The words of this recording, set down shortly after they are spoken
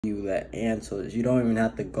you the answers. You don't even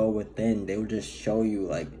have to go within. They will just show you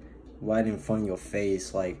like right in front of your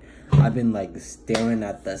face. Like I've been like staring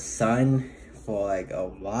at the sun for like a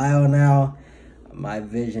while now. My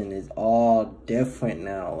vision is all different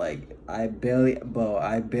now. Like I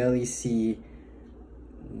barely see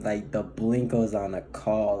like the blinkers on a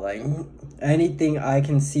car. Like anything, I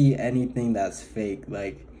can see anything that's fake.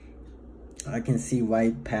 Like I can see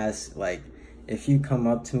right past, like if you come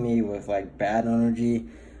up to me with like bad energy,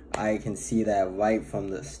 I can see that right from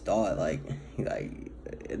the start. Like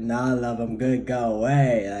nah, love, I'm good, go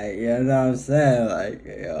away. Like, you know what I'm saying? Like,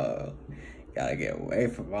 yo, gotta get away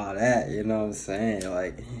from all that, you know what I'm saying?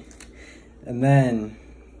 Like, and then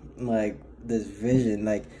like this vision,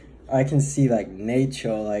 like I can see like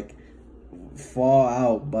nature like fall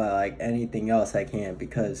out, but like anything else I can't,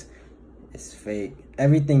 because it's fake.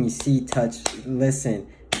 Everything you see, touch, listen,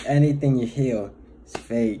 anything you hear is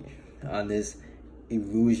fake on this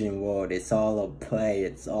illusion world. It's all a play,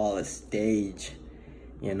 it's all a stage,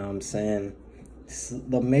 you know what I'm saying?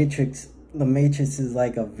 The Matrix is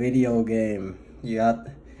like a video game. You got,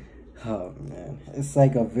 oh man, it's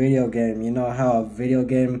like a video game. You know how a video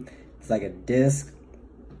game, it's like a disc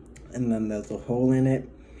and then there's a hole in it?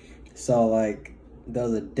 So like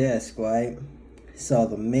there's a disc, right? So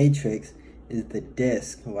the Matrix is the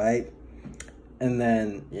disc, right? And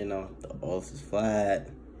then, you know, the earth is flat,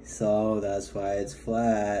 so that's why it's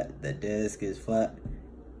flat. The disc is flat.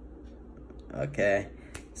 Okay,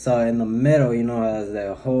 so in the middle, you know, there's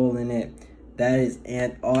a hole in it. That is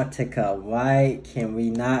Antarctica. Why can we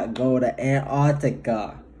not go to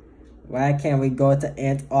Antarctica? Why can't we go to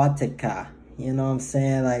Antarctica? You know what I'm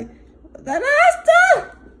saying? Like, the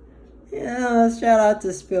you know, shout out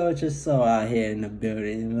to Spiritual Soul out here in the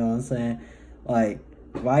building, you know what I'm saying? Like,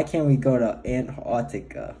 why can't we go to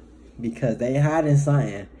Antarctica? Because they hiding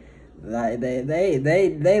something. Like, they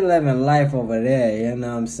living life over there, you know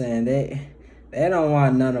what I'm saying? They don't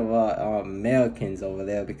want none of our Americans over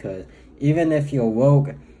there, because even if you're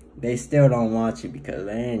woke, they still don't want you, because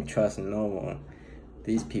they ain't trusting no one.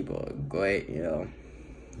 These people are great, you know.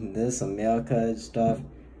 This America and stuff.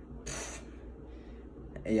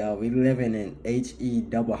 Yo, we living in HE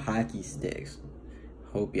double hockey sticks.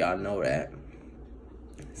 Hope y'all know that.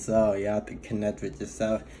 So you have to connect with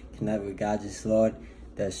yourself, connect with God, your Lord.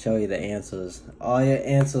 They'll show you the answers. All your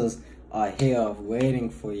answers are here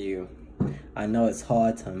waiting for you. I know it's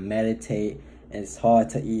hard to meditate and it's hard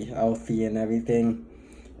to eat healthy and everything,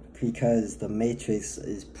 because the Matrix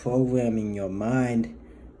is programming your mind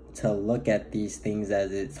to look at these things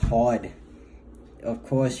as it's hard. Of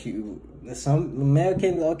course, some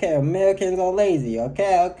Americans, okay, Americans are lazy,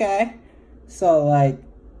 okay? So, like,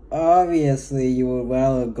 obviously, you would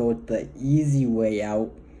rather go the easy way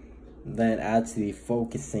out than actually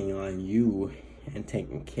focusing on you and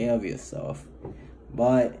taking care of yourself.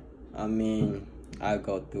 But, I mean, I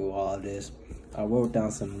go through all this. I wrote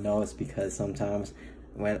down some notes, because sometimes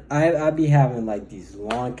when I be having, like, these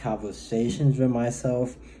long conversations with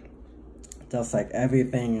myself, just like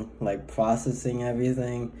everything, like processing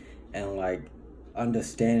everything and like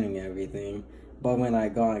understanding everything. But when I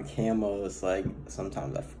go on camera, it's like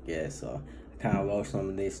sometimes I forget, so I kind of wrote some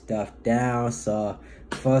of this stuff down. So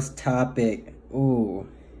first topic,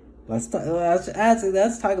 let's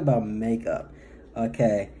talk about makeup.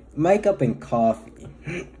 Okay, makeup and coffee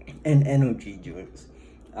and energy drinks.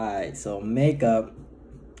 Alright, so makeup,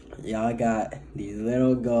 y'all got these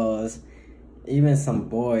little girls, even some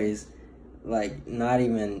boys, like not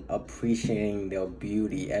even appreciating their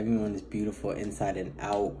beauty. Everyone is beautiful inside and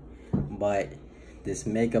out, but this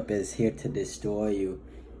makeup is here to destroy you.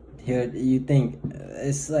 Here, you think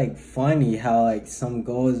it's like funny how like some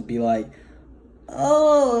girls be like,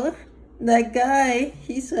 oh, that guy,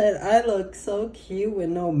 he said I look so cute with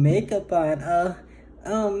no makeup on.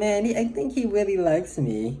 Oh man, I think he really likes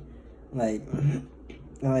me. Like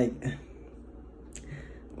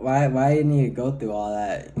Why didn't you go through all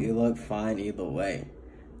that? You look fine either way.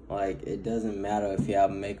 Like, it doesn't matter if you have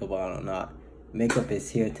makeup on or not. Makeup is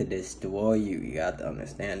here to destroy you. You got to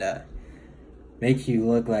understand that. Make you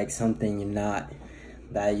look like something you're not.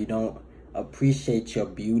 That you don't appreciate your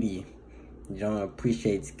beauty. You don't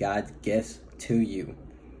appreciate God's gifts to you.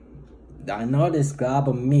 I know this glob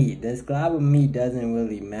of meat doesn't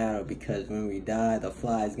really matter, because when we die, the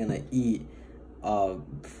fly is gonna eat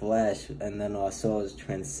flesh, and then our souls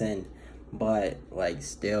transcend. But like,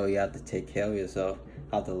 still, you have to take care of yourself,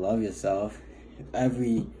 have to love yourself,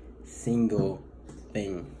 every single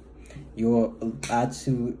thing. You will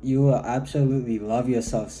absolutely love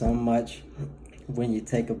yourself so much when you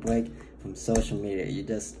take a break from social media. You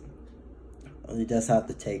just have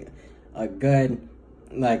to take a good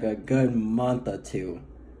like a good month or two.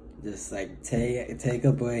 Just like take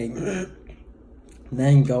a break,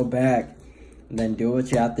 then go back, then do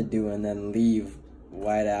what you have to do, and then leave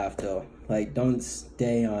right after. Like, don't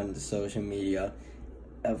stay on social media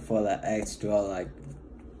for the extra like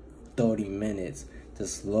 30 minutes.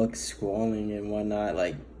 Just look, scrolling and whatnot.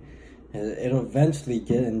 Like, it'll eventually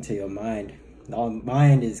get into your mind. Our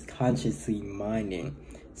mind is consciously minding.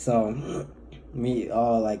 So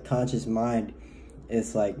like conscious mind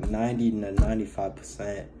is like 90 to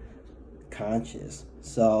 95% conscious.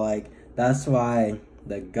 So like that's why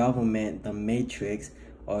the government, the matrix,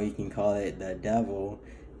 or you can call it the devil,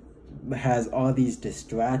 has all these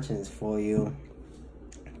distractions for you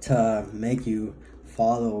to make you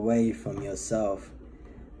fall away from yourself.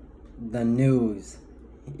 The news,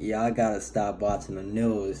 y'all gotta stop watching the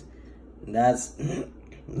news. The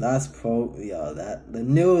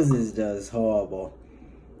news is just horrible.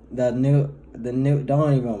 The new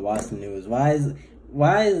don't even watch the news. Why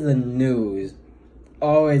is the news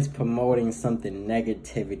always promoting something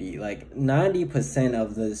negativity? Like 90%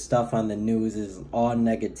 of the stuff on the news is all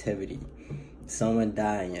negativity. Someone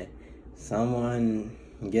dying, someone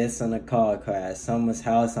gets in a car crash, someone's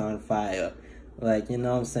house on fire. Like, you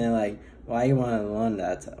know what I'm saying? Like, why you want to learn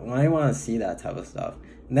that? Why you want to see that type of stuff?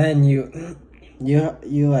 Then you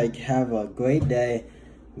like have a great day,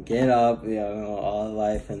 get up, you know, all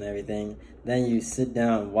life and everything. Then you sit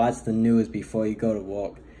down, watch the news before you go to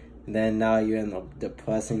work. Then now you're in a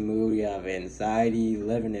depressing mood. You have anxiety,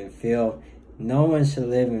 living in fear. No one should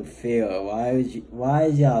live in fear. Why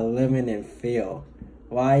is y'all living in fear?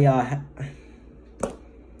 Why y'all?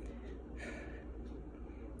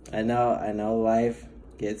 I know life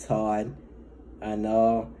gets hard. I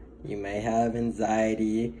know you may have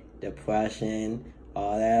anxiety, depression,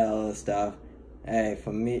 all that other stuff. Hey,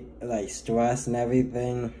 for me, like stress and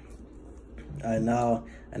everything, I know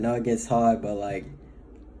it gets hard, but like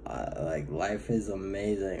life is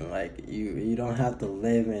amazing. Like you don't have to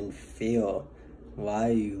live in fear. Why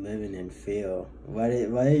are you living in fear? What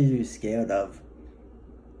are you scared of?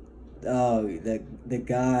 Oh, the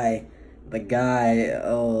guy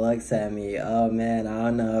looks at me. Oh man, I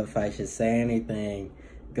don't know if I should say anything.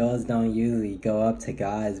 Girls don't usually go up to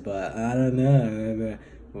guys, but I don't know.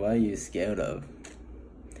 What are you scared of?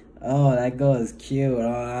 Oh, that girl is cute. Oh,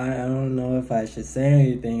 I don't know if I should say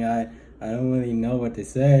anything. I don't really know what to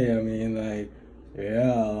say. I mean, like,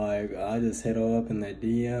 yeah, like, I just hit her up in the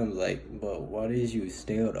DMs. Like, but what is you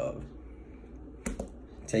scared of?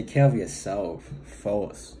 Take care of yourself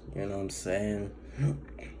first. You know what I'm saying?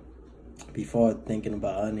 Before thinking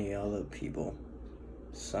about any other people.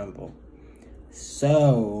 Simple.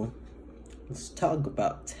 So, let's talk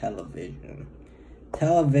about television.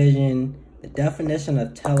 Television, the definition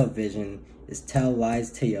of television is tell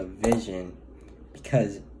lies to your vision,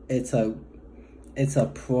 because it's a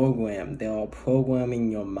program. They are programming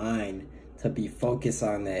your mind to be focused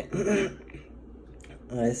on that.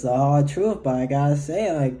 It's the hard truth, but I gotta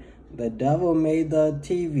say, like, the devil made the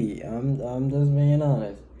TV. I'm just being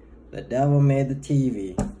honest. The devil made the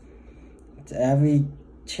TV. It's every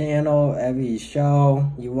channel, every show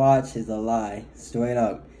you watch is a lie, straight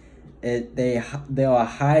up. They are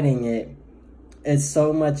hiding it. It's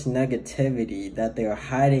so much negativity that they are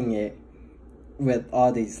hiding it with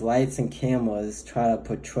all these lights and cameras, try to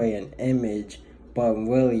portray an image, but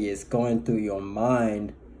really it's going through your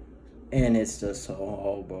mind, and it's just so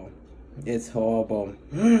horrible. It's horrible.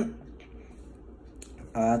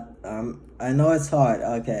 I know it's hard.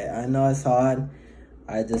 Okay, I know it's hard.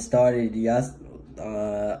 I just started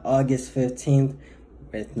August 15th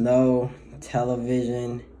with no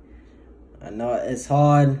television. I know it's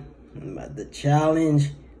hard, but the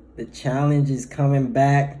challenge is coming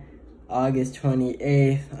back August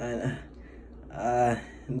 28th.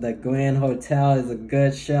 The Grand Hotel is a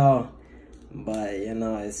good show, but you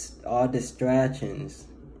know, it's all distractions.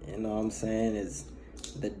 You know what I'm saying? It's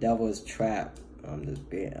the devil's trap. I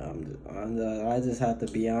just have to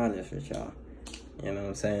be honest with y'all. You know what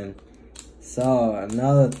I'm saying? So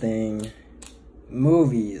another thing,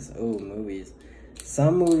 movies. Oh, movies.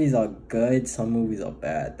 Some movies are good, some movies are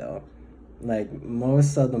bad though. Like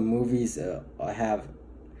most of the movies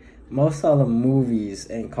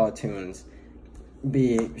and cartoons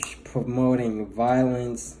be promoting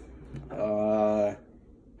violence,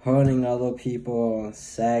 hurting other people,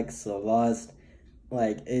 sex, or lust.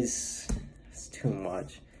 Like it's too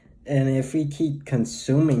much. And if we keep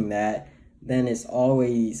consuming that, then it's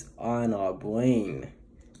always on our brain.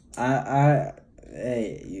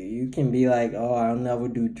 Hey, you can be like, oh, I'll never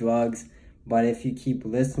do drugs, but if you keep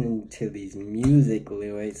listening to these music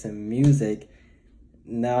lyrics and music,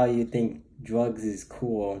 now you think drugs is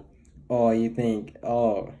cool, or you think,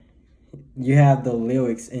 oh, you have the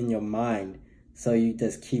lyrics in your mind, so you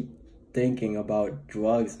just keep thinking about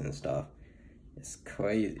drugs and stuff. It's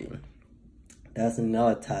crazy. That's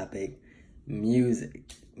another topic, music.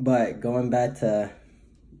 But going back to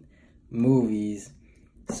movies,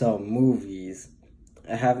 so movies,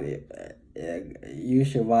 you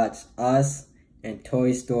should watch Us and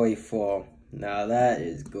Toy Story 4. Now that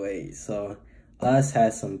is great. So Us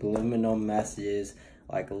has some subliminal messages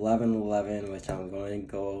like 11:11, which I'm going to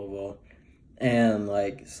go over, and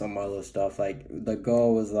like some other stuff. Like the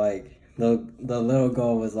girl was like, the little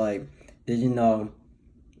girl was like, did you know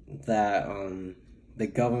that the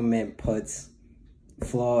government puts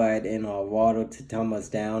fluoride in our water to dumb us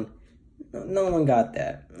down? No one got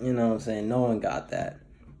that. You know what I'm saying? No one got that.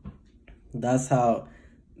 That's how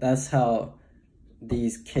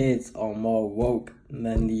these kids are more woke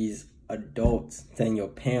than these adults, than your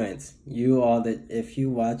parents. If you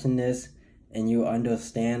watching this and you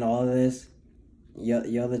understand all of this,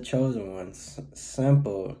 you're the chosen ones.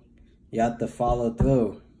 Simple. You have to follow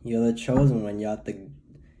through. You're the chosen one. You have to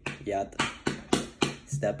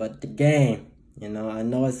step up the game. You know, I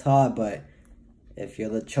know it's hard, but if you're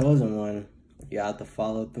the chosen one, you have to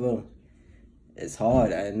follow through. It's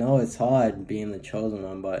hard. I know it's hard being the chosen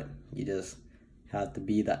one, but you just have to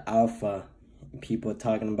be the alpha. People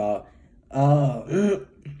talking about, oh,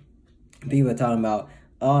 he's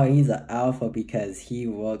an alpha because he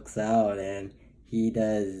works out and he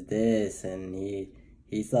does this and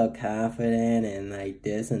he's so confident and like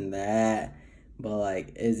this and that. But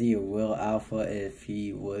like, is he a real alpha if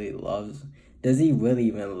he really does he really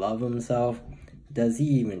even love himself? Does he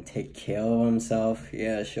even take care of himself?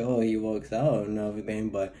 Yeah, sure, he works out and everything,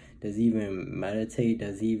 but does he even meditate?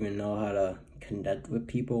 Does he even know how to connect with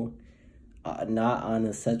people? Not on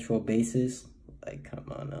a sexual basis. Like,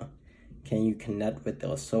 come on now. Can you connect with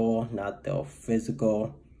their soul, not their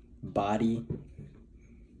physical body?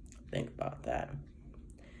 Think about that.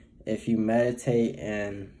 If you meditate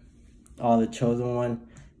and are the chosen one,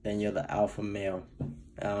 then you're the alpha male.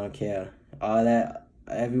 I don't care. All that,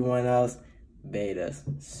 everyone else, betas.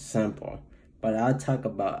 Simple. But I'll talk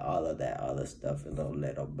about all of that other stuff in a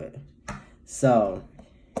little bit. So,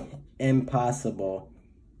 impossible.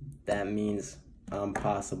 That means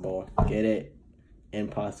impossible. Get it?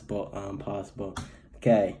 Impossible, impossible.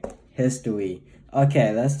 Okay, history.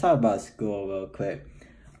 Okay, let's talk about school real quick.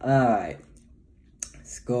 Alright,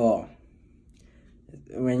 school.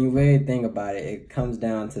 When you really think about it, it comes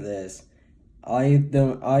down to this. All you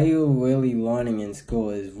really learning in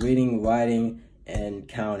school is reading, writing, and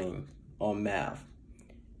counting, or math.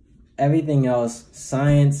 Everything else,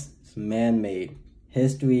 science, is man-made.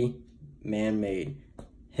 History, man-made.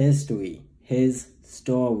 History, his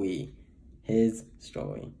story. It's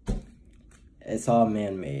all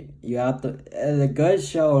man-made. You have to. It's a good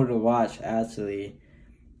show to watch, actually,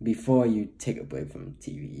 before you take a break from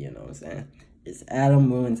TV. You know what I'm saying? It's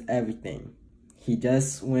Adam Ruins Everything. He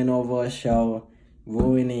just went over a show,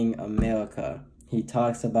 Ruining America. He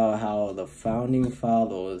talks about how the founding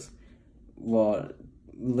fathers were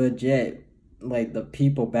legit, like the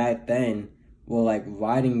people back then were like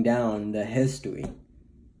writing down the history.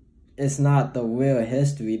 It's not the real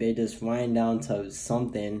history, they just write down to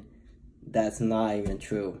something that's not even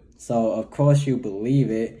true. So of course you believe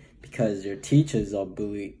it because your teachers are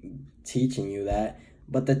teaching you that,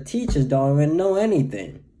 but the teachers don't even know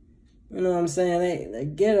anything. You know what I'm saying? They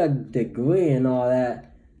get a degree and all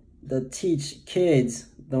that to teach kids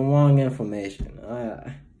the wrong information.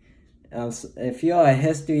 If you're a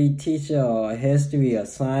history teacher or a history or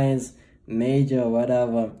science major or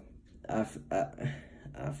whatever, I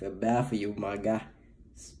feel bad for you, my guy.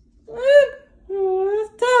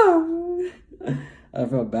 I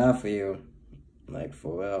feel bad for you. Like,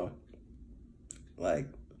 for real. Like,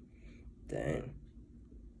 dang.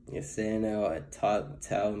 You're sitting there and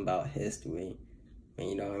telling about history and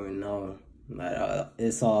you don't even know. Like,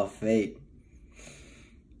 it's all fake.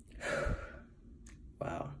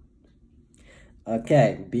 Wow.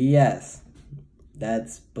 Okay, BS.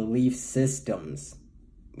 That's belief systems,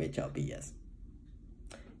 which are BS.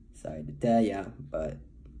 Sorry to tell ya, but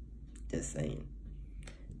just saying.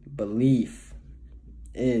 Belief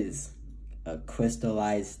is a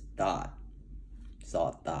crystallized thought. It's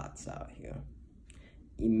all thoughts out here.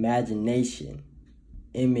 Imagination,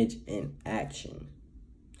 image in action.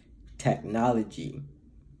 Technology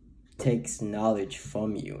takes knowledge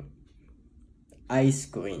from you. Ice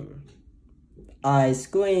cream. Ice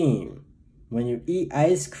cream. When you eat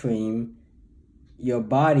ice cream, your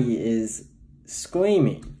body is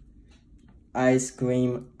screaming. Ice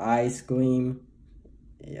cream,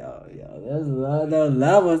 there's other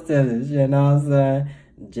levels to this, you know what I'm saying?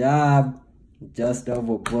 Job, just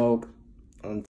over broke.